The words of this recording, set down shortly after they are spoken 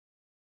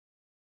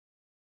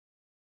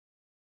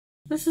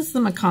This is the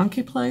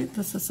macconkey plate.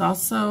 This is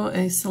also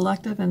a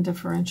selective and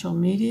differential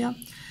media.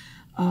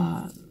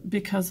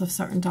 Because of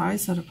certain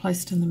dyes that are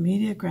placed in the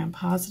media,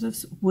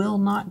 gram-positives will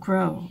not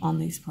grow on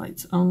these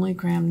plates, only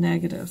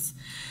gram-negatives.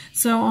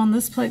 So on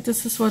this plate,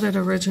 this is what it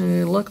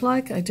originally looked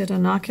like. I did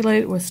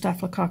inoculate it with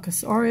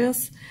Staphylococcus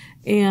aureus,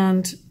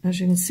 and as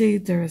you can see,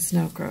 there is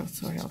no growth.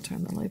 Sorry, I'll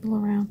turn the label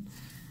around.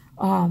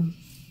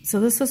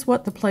 So this is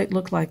what the plate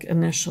looked like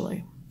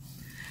initially.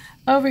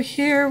 Over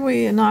here,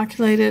 we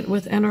inoculated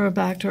with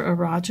Enterobacter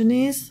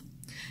aerogenes.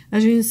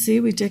 As you can see,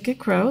 we did get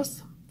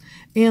growth.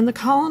 And the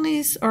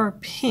colonies are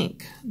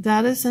pink.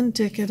 That is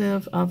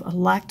indicative of a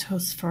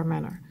lactose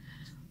fermenter.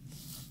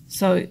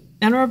 So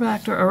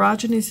Enterobacter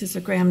aerogenes is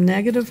a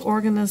gram-negative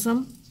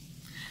organism,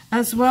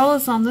 as well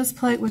as on this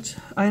plate, which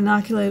I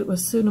inoculated with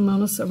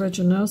Pseudomonas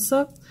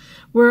aeruginosa,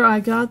 where I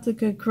got the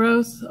good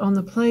growth on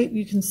the plate.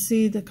 You can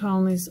see the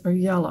colonies are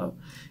yellow.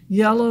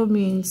 Yellow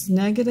means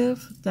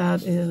negative.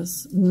 That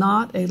is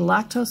not a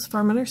lactose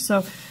fermenter.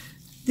 So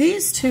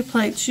these two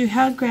plates, you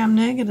had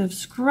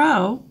gram-negatives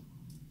grow.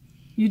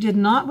 You did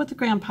not with the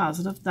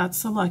gram-positive, that's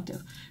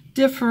selective.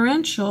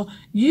 Differential,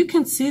 you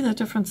can see the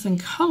difference in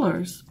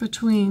colors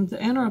between the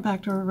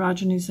Enterobacter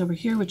aerogenes over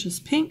here, which is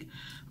pink,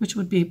 which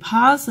would be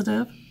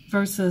positive,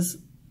 versus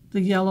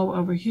the yellow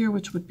over here,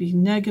 which would be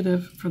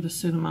negative for the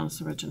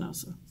Pseudomonas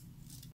aeruginosa.